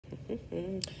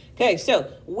Okay,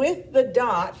 so with the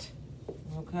dot,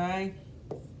 okay,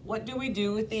 what do we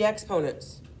do with the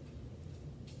exponents?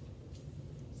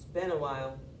 It's been a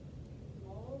while.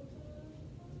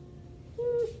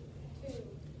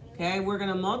 Okay, we're going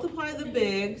to multiply the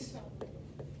bigs.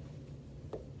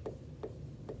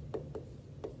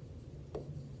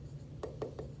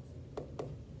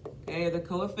 Okay, the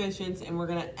coefficients, and we're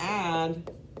going to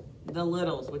add the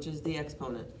littles, which is the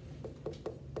exponent.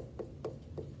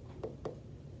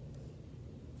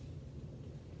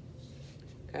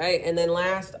 Okay, and then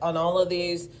last on all of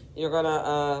these, you're going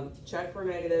to check for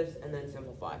negatives and then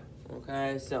simplify.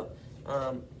 Okay, so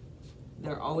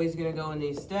they're always going to go in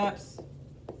these steps.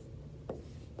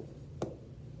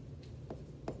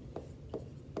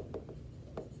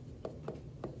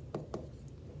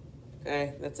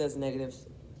 Okay, that says negatives.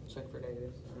 Check for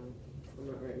negatives. I'm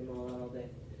not writing them all out all day.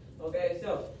 Okay,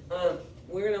 so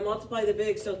we're going to multiply the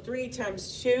big. So 3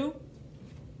 times 2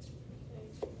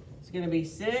 is going to be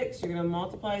 6. You're going to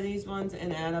multiply these ones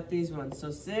and add up these ones. So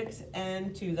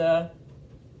 6n to the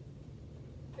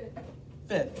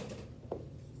 5th.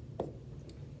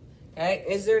 Okay,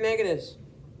 is there negatives?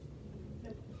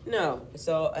 No.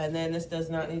 So, and then this does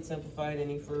not need simplified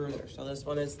any further. So this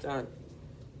one is done.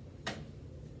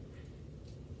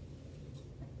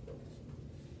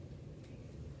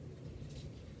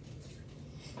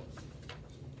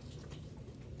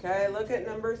 Okay, look at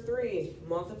number 3.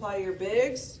 Multiply your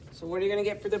bigs. So what are you going to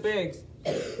get for the bigs?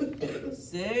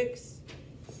 6,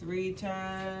 3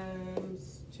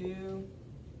 times 2.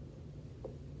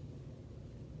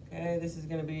 Okay, this is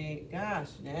going to be, gosh,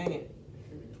 dang it.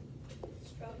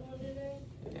 Struggling today?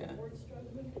 Yeah. Word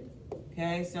struggling.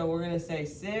 Okay, so we're going to say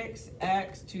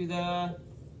 6x to the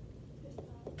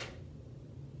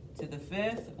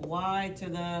 5th, y to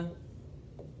the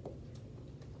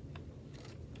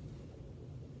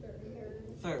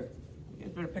 3rd. You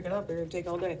guys better pick it up. They're going to take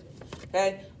all day.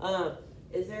 Okay,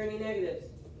 is there any negatives?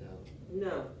 No.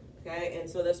 No. Okay, and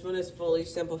so this one is fully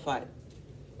simplified.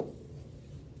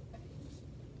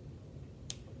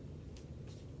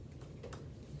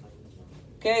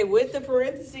 Okay, with the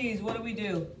parentheses, what do we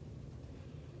do?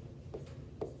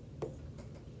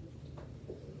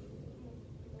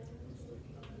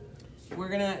 We're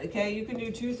gonna, okay, you can do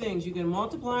 2 things. You can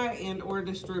multiply and or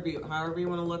distribute, however you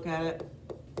want to look at it.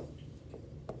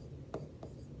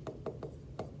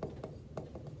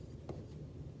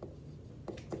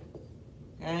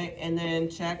 Okay, and then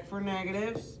check for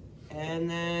negatives, and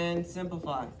then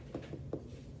simplify.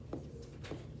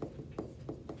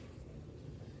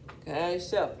 Okay,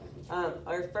 so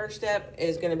our first step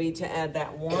is going to be to add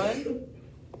that 1.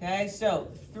 Okay, so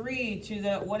 3 to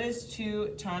the, what is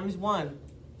 2 times 1?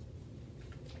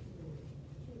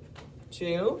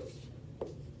 2.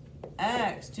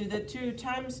 X to the 2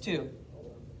 times 2.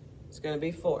 It's going to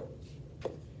be 4.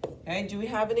 Okay, do we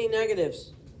have any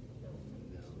negatives?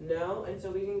 No, and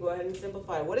so we can go ahead and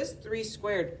simplify. What is 3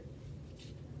 squared?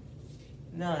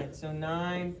 9. So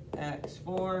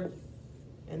 9x4,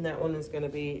 and that one is going to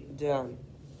be done.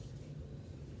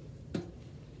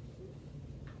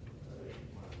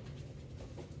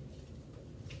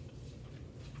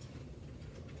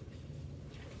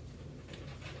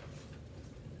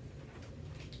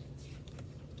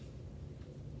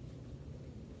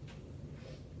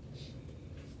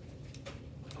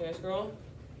 Okay, scroll.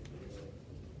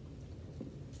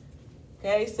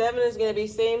 Okay, 7 is going to be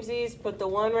samesies. Put the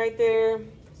 1 right there.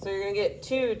 So you're going to get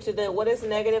 2 to the, what is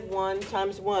negative 1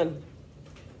 times 1?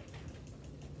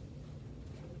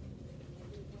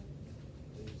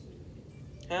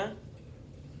 Huh?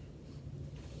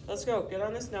 Let's go. Get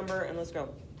on this number and let's go.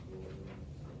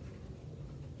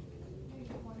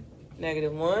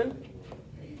 Negative 1.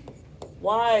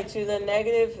 Y to the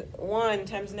negative 1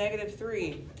 times negative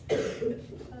 3.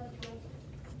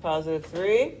 Positive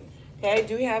 3. Okay,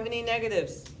 do we have any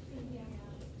negatives?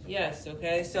 Yes,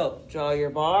 okay, so draw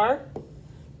your bar.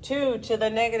 2 to the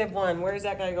negative 1, where is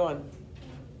that guy going?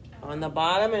 On the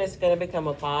bottom, and it's going to become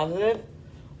a positive.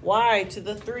 Y to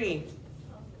the 3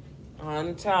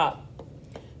 on top.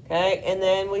 Okay, and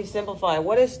then we simplify.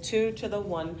 What is 2 to the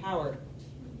 1 power?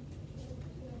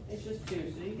 It's just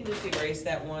 2, so you can just erase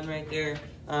that 1 right there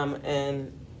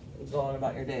and go on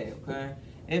about your day, okay?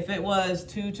 If it was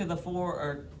 2 to the 4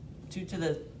 or 2 to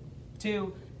the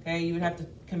 2, okay, you would have to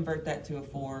convert that to a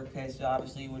 4, okay? So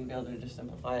obviously you wouldn't be able to just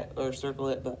simplify it or circle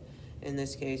it, but in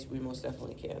this case, we most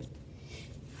definitely can.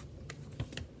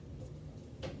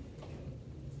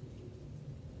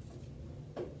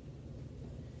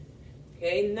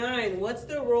 Okay, 9, what's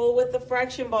the rule with the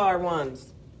fraction bar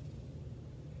ones?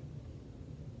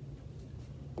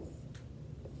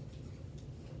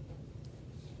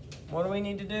 What do we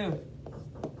need to do?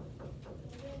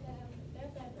 They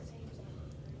have to have the same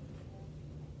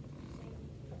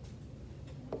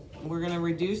sign. We're going to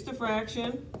reduce the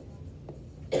fraction.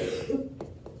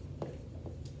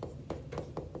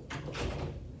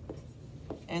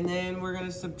 And then we're going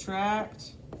to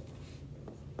subtract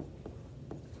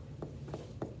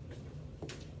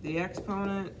the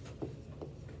exponent,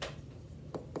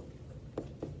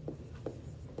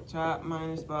 top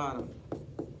minus bottom.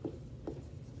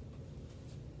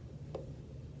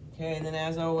 Okay, and then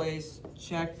as always,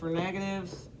 check for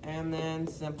negatives and then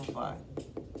simplify.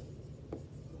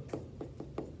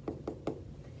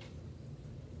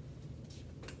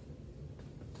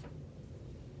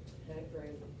 Okay,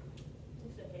 great.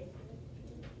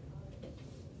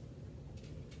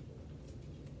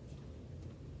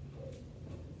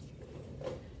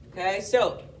 Okay,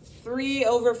 so 3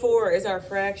 over 4 is our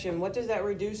fraction. What does that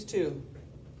reduce to?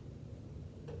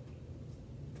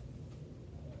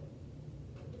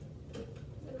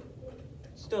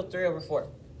 Still 3 over 4.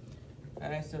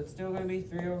 Okay, so it's still going to be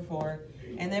 3 over 4.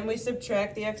 And then we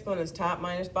subtract the exponents, top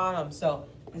minus bottom. So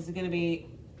this is going to be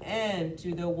n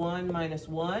to the 1 minus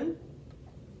 1.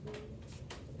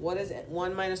 What is it?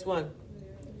 1 minus 1?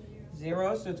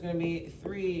 0. So it's going to be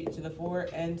 3 to the 4,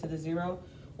 n to the 0.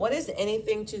 What is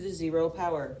anything to the 0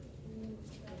 power?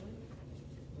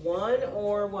 1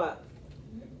 or what?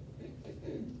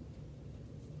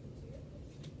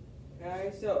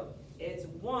 Okay, so it's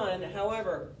 1.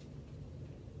 However,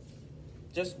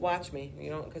 just watch me,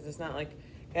 you know, because it's not like,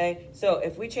 okay. So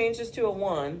if we change this to a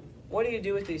 1, what do you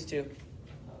do with these two?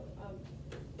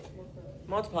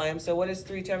 Multiply them. So what is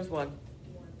 3 times 1?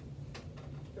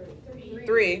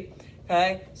 3.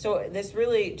 Okay, so this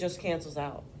really just cancels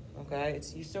out. Okay,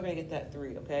 you're still gonna get that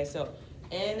 3. Okay, so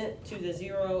n to the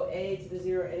 0, a to the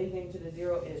 0, anything to the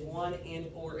 0 is 1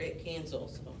 and or it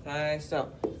cancels. Okay,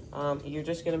 so you're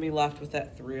just gonna be left with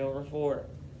that 3 over 4.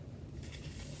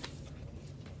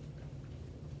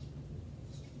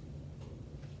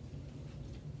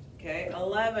 Okay,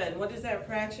 11. What does that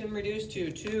fraction reduce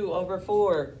to? 2 over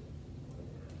 4.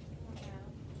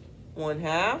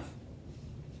 1/2.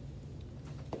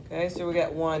 Okay, so we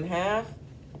got 1/2.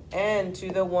 N to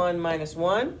the 1 minus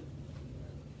 1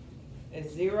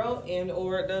 is 0 and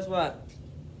or it does what?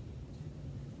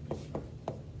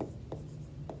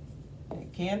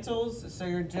 It cancels, so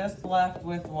you're just left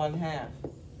with 1/2.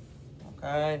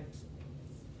 Okay.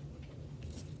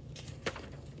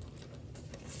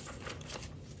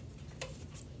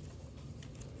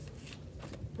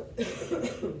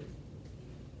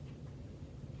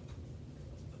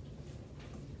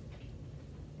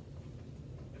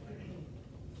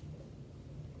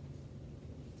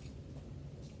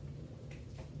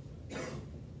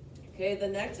 Okay, the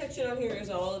next section on here is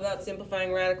all about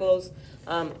simplifying radicals.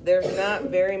 There's not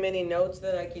very many notes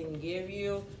that I can give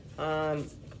you.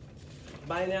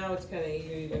 By now, it's kind of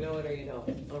you either know it or you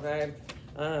don't, okay?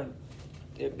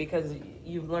 Because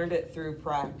you've learned it through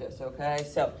practice, okay?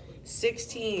 So,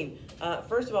 16.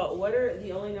 First of all, what are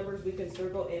the only numbers we can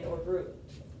circle in or group?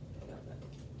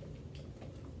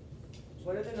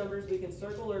 What are the numbers we can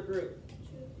circle or group?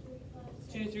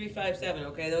 2, 3, 5, 7.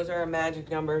 Okay, those are our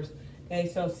magic numbers. Okay,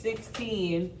 so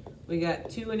 16, we got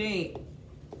 2 and 8,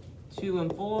 2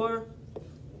 and 4,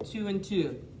 2 and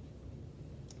 2.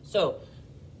 So,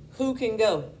 who can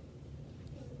go?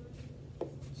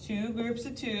 2 groups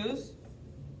of 2s.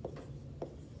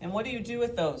 And what do you do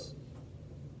with those?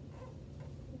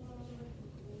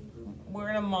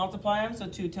 We're going to multiply them, so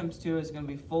 2 times 2 is going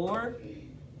to be 4.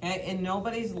 Okay, and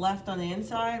nobody's left on the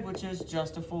inside, which is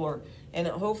just a 4. And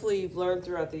hopefully you've learned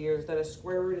throughout the years that a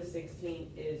square root of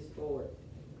 16 is 4.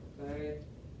 Okay?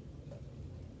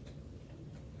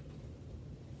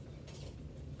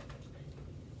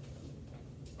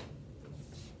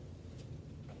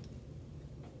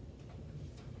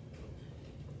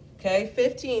 Okay,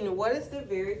 15. What is the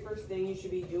very first thing you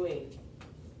should be doing?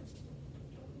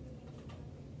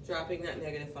 Dropping that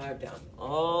 -5 down.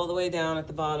 All the way down at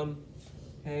the bottom.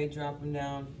 Okay, drop them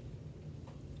down.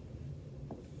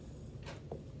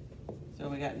 So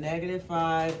we got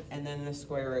 -5 and then the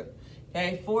square root.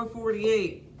 Okay,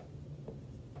 448.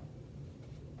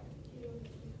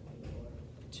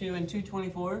 2 and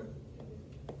 224.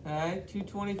 Okay,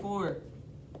 224.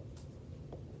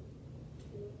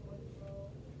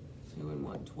 2 and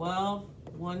 112.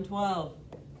 112.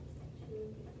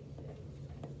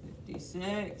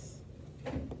 56.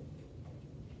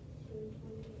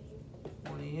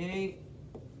 28.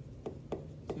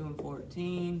 2 and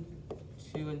 14.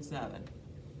 2 and 7.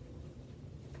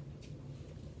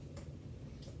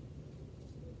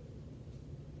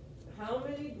 How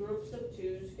many groups of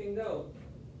 2s can go?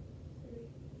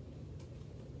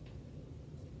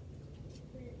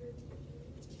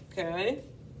 Okay.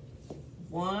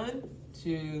 1,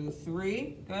 2,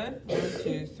 3. Good. 1,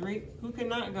 2, 3. Who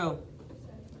cannot go?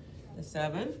 The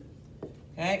 7.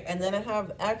 Okay. And then I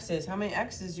have X's. How many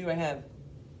X's do I have?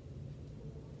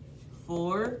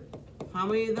 4. How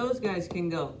many of those guys can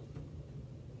go?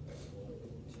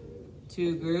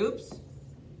 2 groups.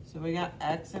 So we got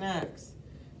X and X.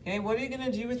 Okay, what are you going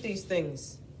to do with these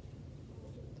things?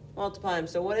 Multiply them.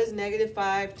 So what is negative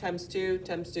 5 times 2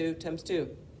 times 2 times 2?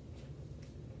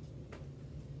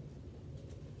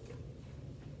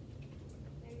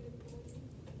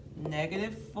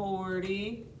 Negative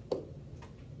 40.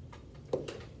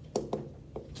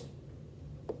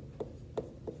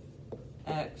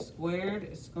 X squared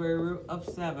is square root of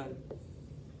 7.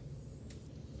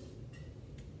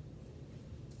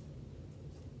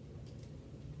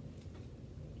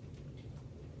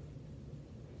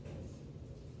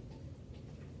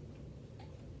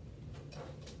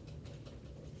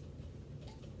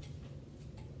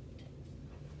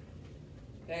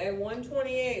 Okay,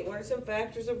 128. What are some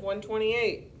factors of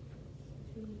 128?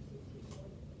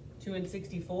 2 and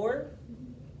 64.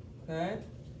 Okay.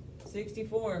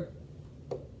 64.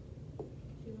 2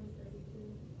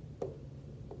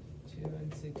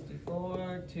 and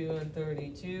 64. 2 and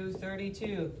 32.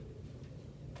 32.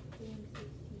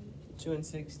 2 and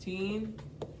 16.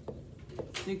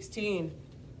 16.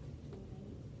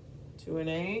 2 and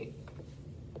 8.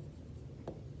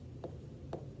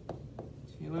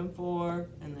 2 and 4,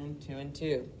 and then 2 and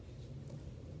 2.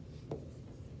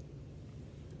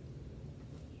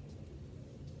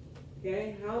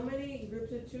 Okay, how many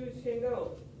groups of 2's can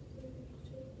go?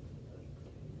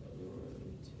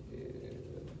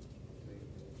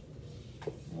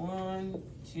 1,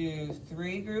 2,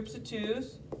 3 groups of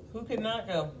 2's. Who cannot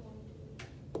go?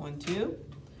 1, 2.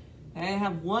 And I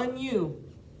have 1 U.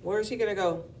 Where is he gonna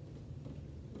go?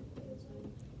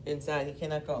 Inside, he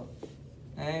cannot go.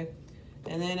 Okay.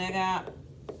 And then I got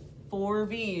 4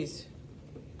 V's.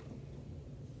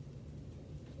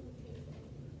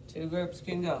 2 groups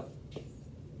can go.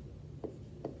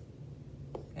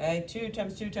 Okay, 2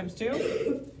 times 2 times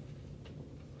 2.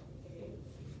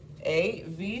 8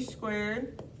 V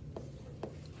squared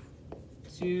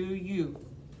 2U.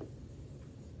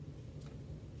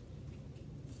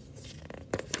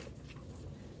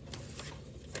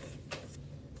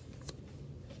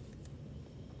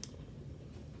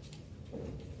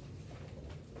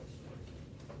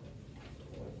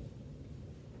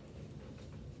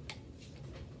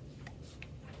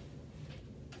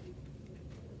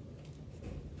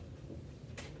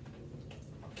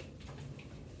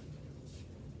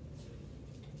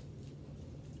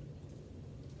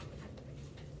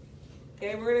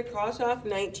 Okay, we're going to cross off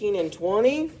 19 and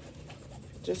 20,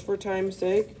 just for time's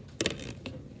sake.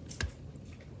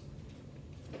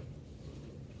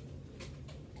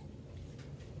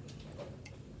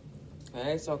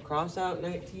 Okay, so cross out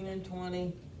 19 and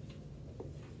 20.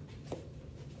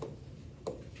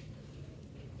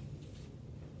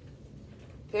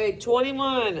 Okay,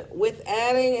 21, with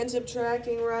adding and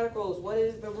subtracting radicals, what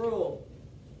is the rule?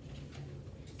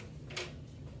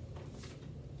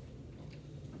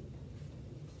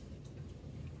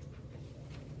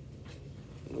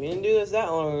 We didn't do this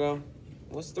that long ago.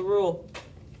 What's the rule?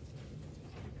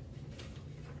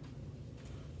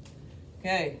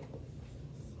 Okay.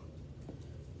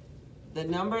 The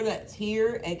number that's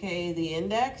here, aka the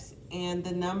index, and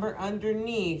the number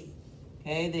underneath,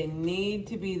 okay, they need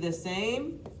to be the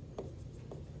same.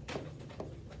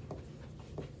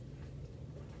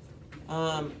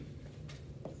 Actually,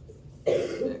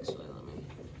 let me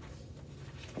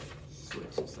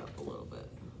switch this up a little bit.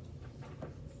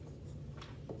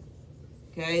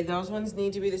 Okay, those ones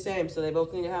need to be the same, so they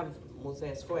both need to have, we'll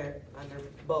say a square under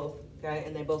both, okay,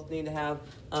 and they both need to have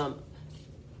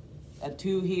a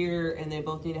 2 here, and they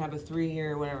both need to have a 3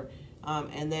 here, or whatever.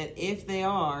 And then if they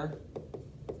are,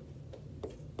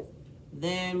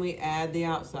 then we add the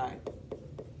outside.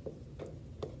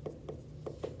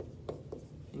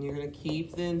 And you're going to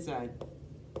keep the inside.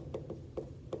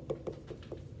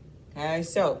 Okay,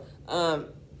 so, are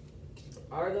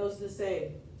those the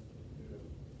same?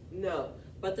 No,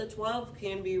 but the 12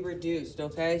 can be reduced,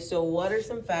 okay? So what are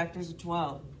some factors of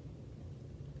 12?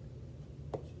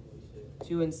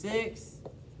 2 and 6,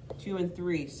 2 and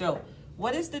 3. So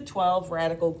what is the 12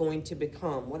 radical going to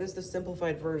become? What is the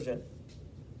simplified version?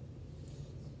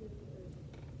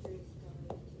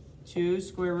 2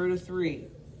 square root of 3,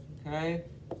 okay?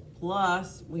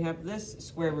 Plus, we have this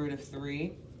square root of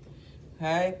 3,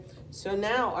 okay? So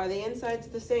now, are the insides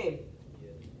the same?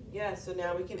 Yeah, so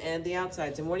now we can add the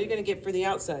outsides. And what are you going to get for the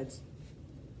outsides?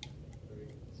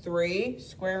 3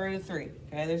 square root of 3.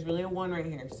 Okay, there's really a 1 right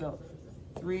here. So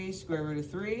 3 square root of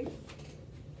 3.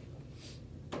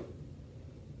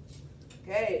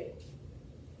 Okay,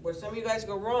 where some of you guys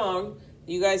go wrong,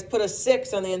 you guys put a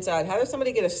 6 on the inside. How does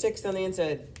somebody get a 6 on the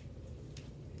inside?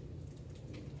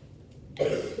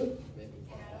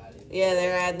 Yeah,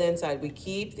 they're adding the inside. We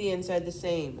keep the inside the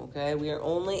same, okay? We are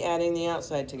only adding the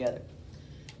outside together,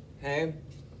 okay?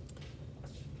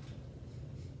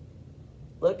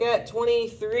 Look at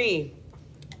 23.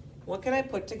 What can I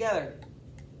put together?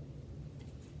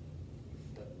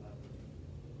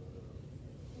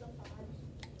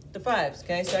 The 5s,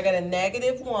 okay? So I got a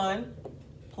negative 1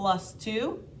 plus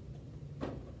 2.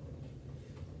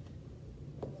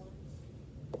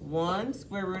 1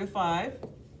 square root of 5.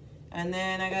 And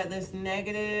then I got this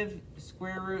negative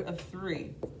square root of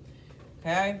 3.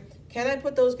 Okay? Can I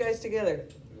put those guys together?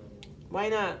 Why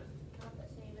not? Not the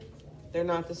same inside. They're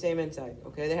not the same inside.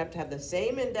 Okay? They have to have the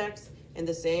same index and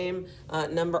the same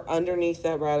number underneath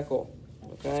that radical.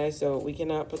 Okay? So we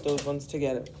cannot put those ones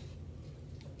together.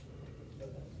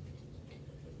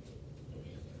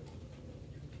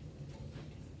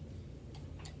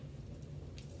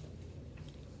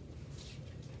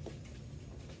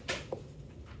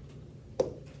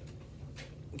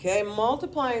 Okay,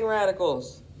 multiplying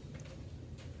radicals.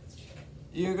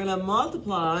 You're gonna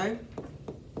multiply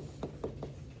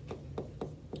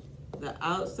the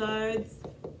outsides,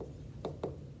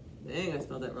 dang, I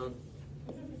spelled that wrong,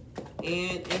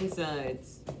 and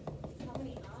insides. How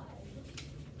many eyes?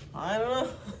 I don't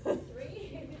know.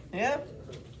 3? Yeah,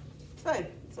 it's fine,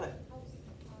 it's fine.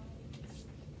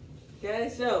 Okay,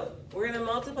 so we're gonna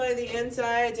multiply the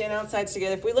insides and outsides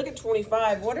together. If we look at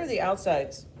 25, what are the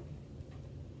outsides?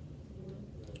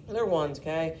 They're 1s,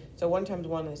 okay? So 1 times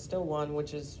 1 is still 1,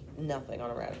 which is nothing on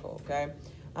a radical, okay?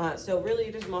 So really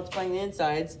you're just multiplying the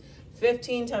insides.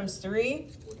 15 times 3,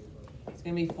 it's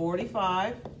going to be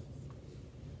 45,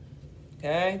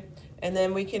 okay? And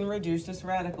then we can reduce this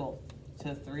radical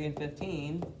to 3 and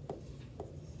 15,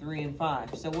 3 and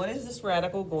 5. So what is this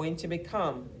radical going to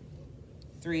become?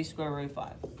 3 square root of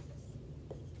 5.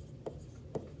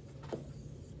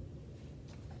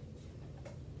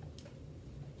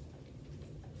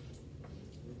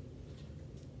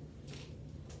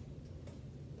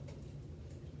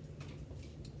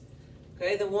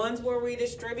 Okay, the ones where we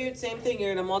distribute, same thing.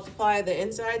 You're going to multiply the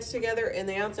insides together and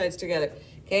the outsides together.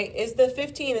 Okay, is the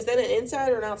 15, is that an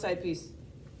inside or an outside piece?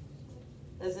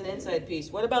 That's an inside piece.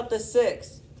 What about the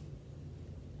 6?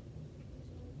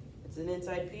 It's an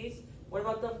inside piece. What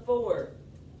about the 4?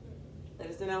 That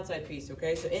is an outside piece,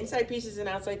 okay? So inside pieces and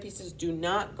outside pieces do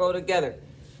not go together.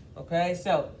 Okay,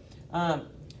 so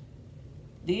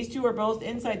these two are both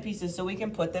inside pieces, so we can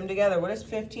put them together. What is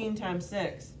 15 times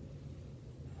 6?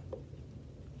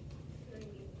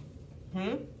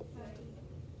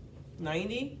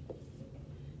 90?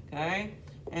 Okay.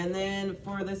 And then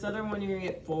for this other one, you're going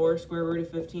to get 4 square root of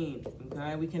 15.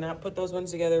 Okay. We cannot put those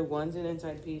ones together. One's an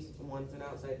inside piece and one's an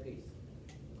outside piece.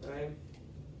 Okay.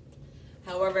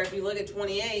 However, if you look at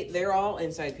 28, they're all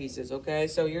inside pieces. Okay.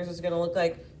 So yours is going to look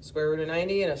like square root of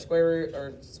 90 and a square root,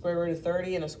 or square root of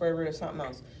 30 and a square root of something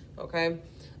else. Okay.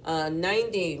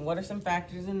 90. What are some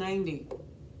factors in 90?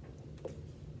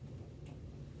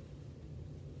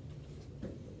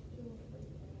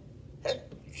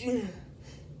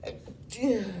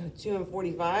 2 and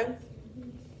 45.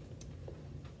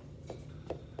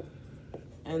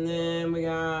 And then we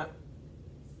got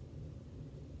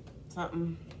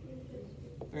something.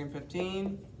 3 and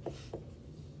 15.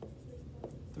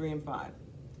 3 and 5.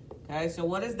 Okay, so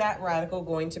what is that radical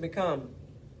going to become?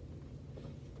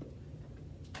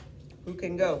 Who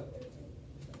can go?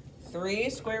 3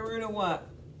 square root of what?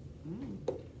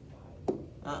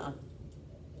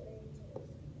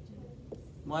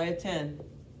 Why a 10?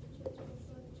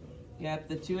 Yep,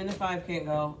 the 2 and the 5 can't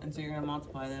go, and so you're going to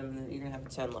multiply them, and then you're going to have a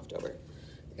 10 left over.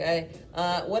 Okay,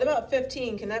 what about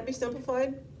 15? Can that be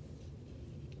simplified?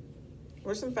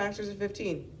 What are some factors of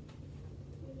 15?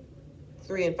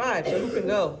 3 and 5, so who can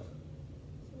go?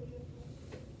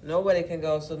 Nobody can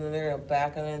go, so then they're going to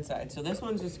back on the inside. So this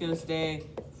one's just going to stay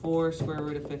 4 square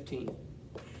root of 15.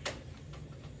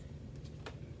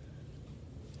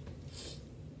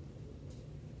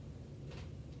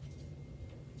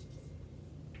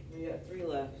 We got 3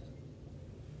 left.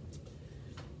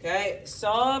 Okay,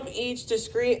 solve each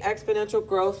discrete exponential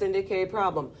growth and decay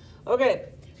problem. Okay,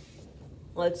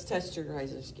 let's test your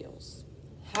guys' skills.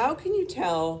 How can you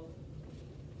tell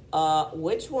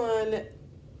which one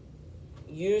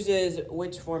uses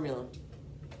which formula?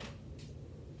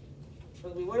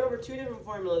 Because we went over 2 different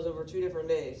formulas over 2 different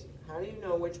days. How do you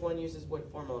know which one uses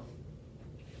what formula?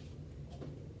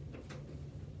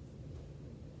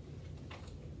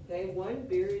 Okay, one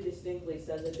very distinctly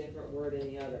says a different word than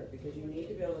the other because you need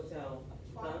to be able to tell.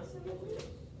 Huh?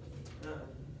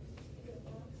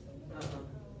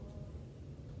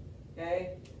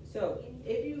 Okay, so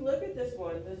if you look at this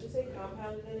one, does it say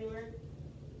compounded anywhere?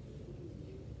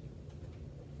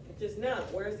 It does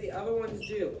not, whereas the other ones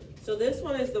do. So this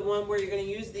one is the one where you're going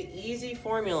to use the easy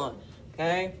formula.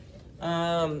 Okay.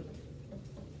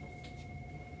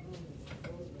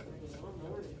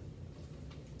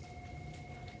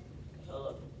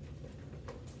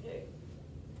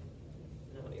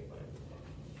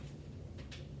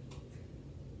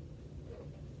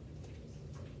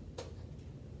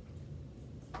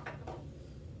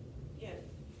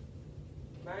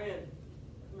 Marion,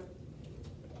 come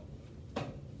here.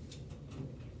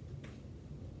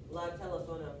 La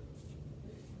telefono.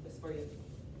 This for you.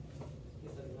 He's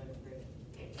looking like a great.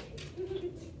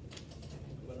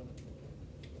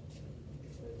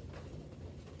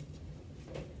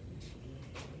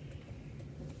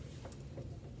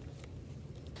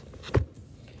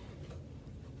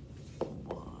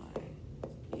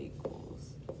 Y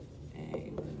equals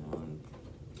A1.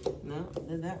 No,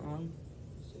 did that wrong.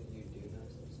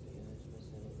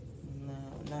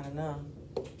 Not enough.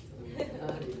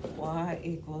 Y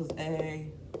equals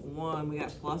A1. We got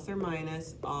plus or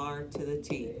minus R to the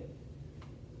T.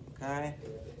 Okay?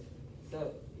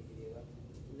 So,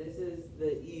 this is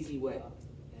the easy way.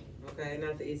 Okay,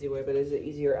 not the easy way, but it's the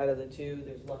easier out of the two.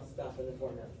 There's less stuff in the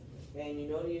formula. Okay, and you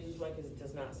know to use this one because it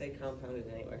does not say compounded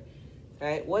anywhere.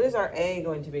 Okay, what is our A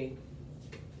going to be?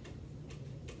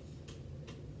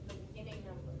 Beginning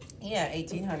number. Yeah,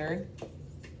 1800.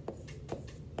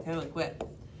 Okay, we'll quit.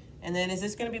 And then is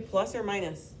this going to be plus or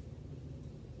minus?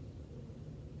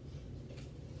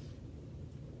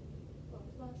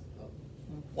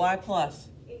 Y plus.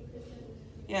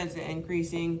 Yeah, it's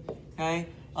increasing. Okay.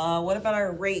 What about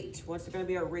our rate? What's going to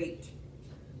be our rate?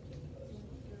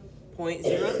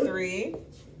 0.03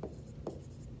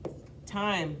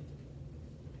 time.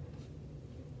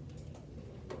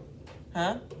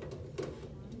 Huh?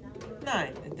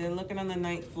 9. They're looking on the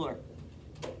 9th floor.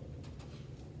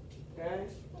 Okay.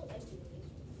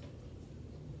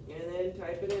 And then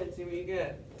type it in, see what you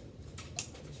get.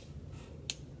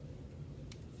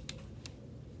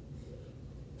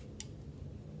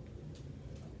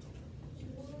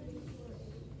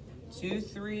 Two,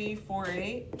 3, 4,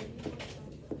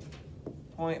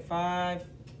 8.5.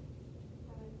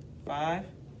 5.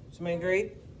 Somebody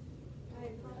agree?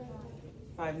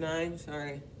 5.9.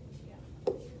 Sorry.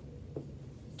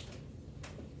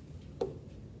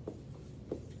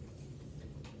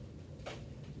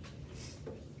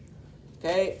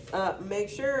 Okay, make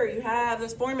sure you have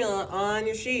this formula on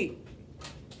your sheet.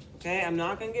 Okay, I'm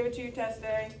not going to give it to you test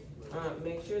day.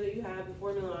 Make sure that you have the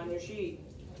formula on your sheet.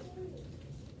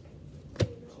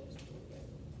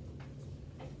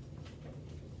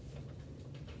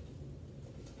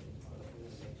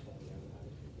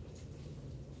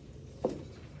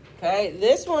 Okay,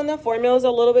 this one, the formula is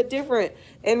a little bit different.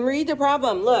 And read the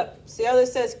problem. Look, see how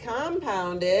this says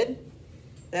compounded?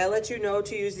 That lets you know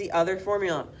to use the other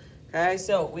formula. Okay,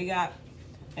 so we got,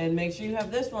 and make sure you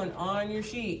have this one on your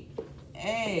sheet.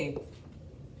 A,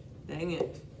 dang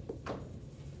it.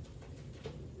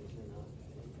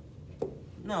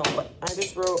 No, but I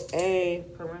just wrote A,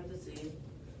 parentheses.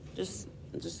 Just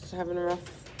having a rough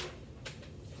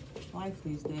life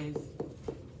these days.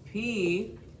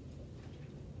 P,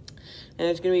 and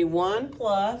it's going to be 1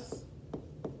 plus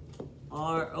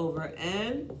R over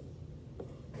N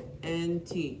and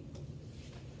T.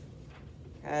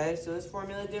 Okay, so this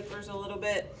formula differs a little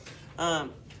bit. So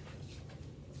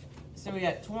we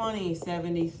got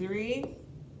 2073.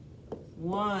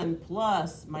 1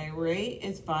 plus my rate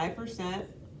is 5%.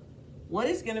 What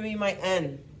is going to be my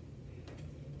N?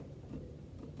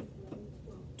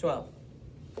 12.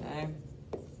 Okay.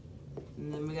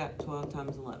 And then we got 12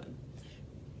 times 11.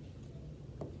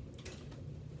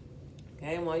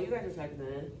 Okay, and while you guys are typing that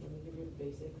in, let me give you a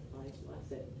basic life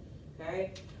lesson.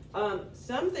 Okay?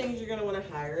 Some things you're going to want a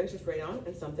higher interest rate on,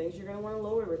 and some things you're going to want a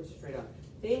lower interest rate on.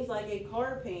 Things like a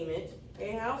car payment,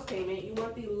 a house payment, you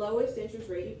want the lowest interest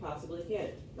rate you possibly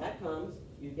can. That comes,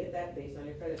 you get that based on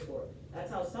your credit score.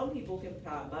 That's how some people can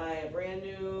buy a brand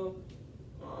new,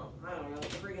 I don't know,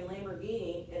 friggin'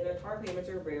 Lamborghini, and their car payments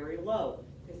are very low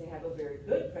because they have a very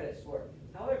good credit score.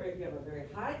 However, if you have a very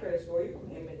high credit score, your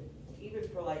payment, even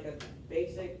for like a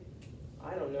basic,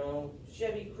 I don't know,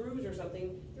 Chevy Cruze or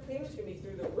something, your payments can be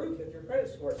through the roof if your credit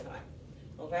score is high.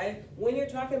 Okay? When you're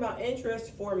talking about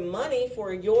interest for money,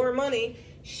 for your money,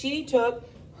 she took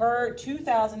her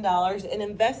 $2,000 and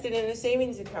invested in a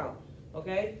savings account.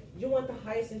 okay? You want the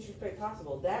highest interest rate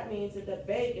possible. That means that the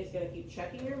bank is going to keep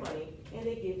checking your money and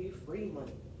they give you free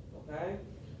money, okay?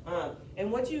 And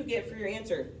what do you get for your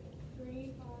answer?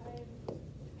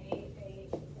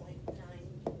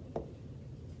 3588.9.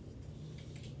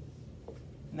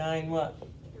 9 what?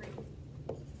 3.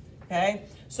 Okay?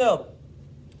 So,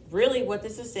 really what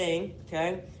this is saying,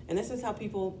 okay? And this is how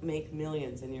people make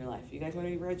millions in your life. You guys want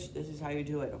to be rich? This is how you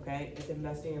do it, okay? It's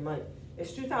investing your money.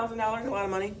 Is $2,000 a lot of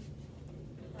money?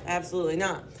 Absolutely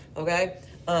not, okay?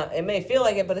 It may feel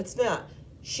like it, but it's not.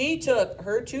 She took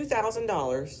her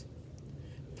 $2,000,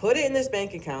 put it in this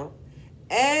bank account.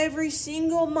 Every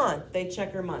single month, they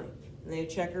check her money. And they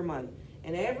check her money.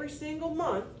 And every single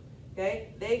month,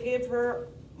 okay, they give her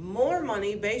more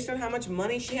money based on how much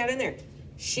money she had in there.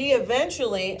 She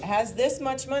eventually has this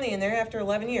much money in there after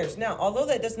 11 years. Now, although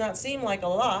that does not seem like a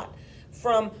lot,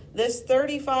 from this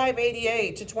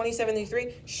 3588 to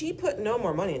 2073, she put no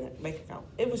more money in that bank account.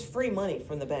 It was free money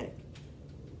from the bank.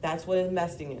 That's what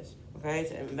investing is, okay?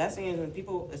 So investing is when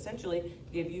people essentially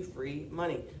give you free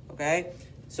money, okay?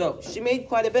 So she made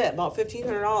quite a bit, about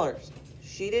 $1,500.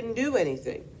 She didn't do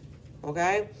anything,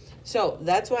 okay? So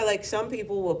that's why, like, some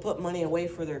people will put money away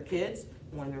for their kids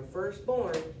when they're first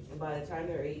born, and by the time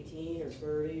they're 18 or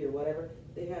 30 or whatever,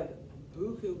 they have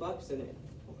buku bucks in it,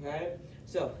 okay?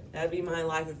 So that'd be my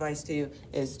life advice to you,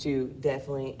 is to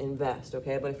definitely invest,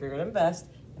 okay? But if you're gonna invest,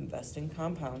 invest in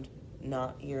compound,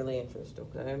 not yearly interest,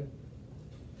 okay?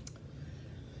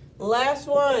 Last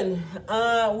one,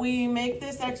 we make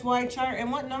this XY chart, and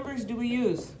what numbers do we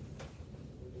use?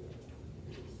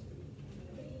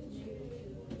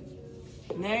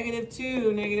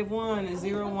 -2, -1,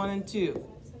 0, 1, and 2.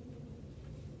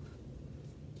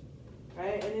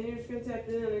 Right, and then you're just going to type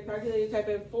in on your calculator, you type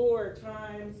in 4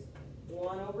 times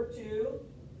 1 over 2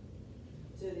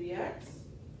 to the x.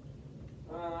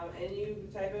 And you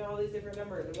type in all these different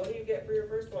numbers. And what do you get for your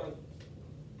first one?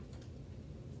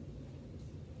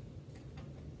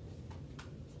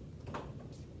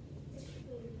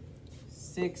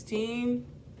 $16.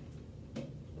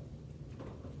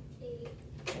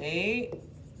 8.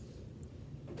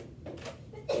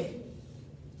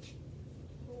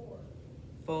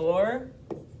 4.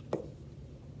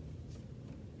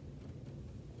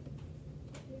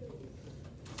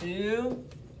 2.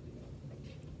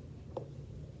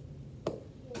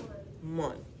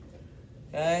 1.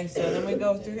 Okay, so then we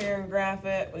go through here and graph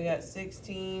it. We got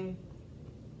 16,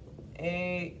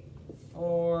 8,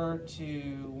 4,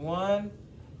 2, 1.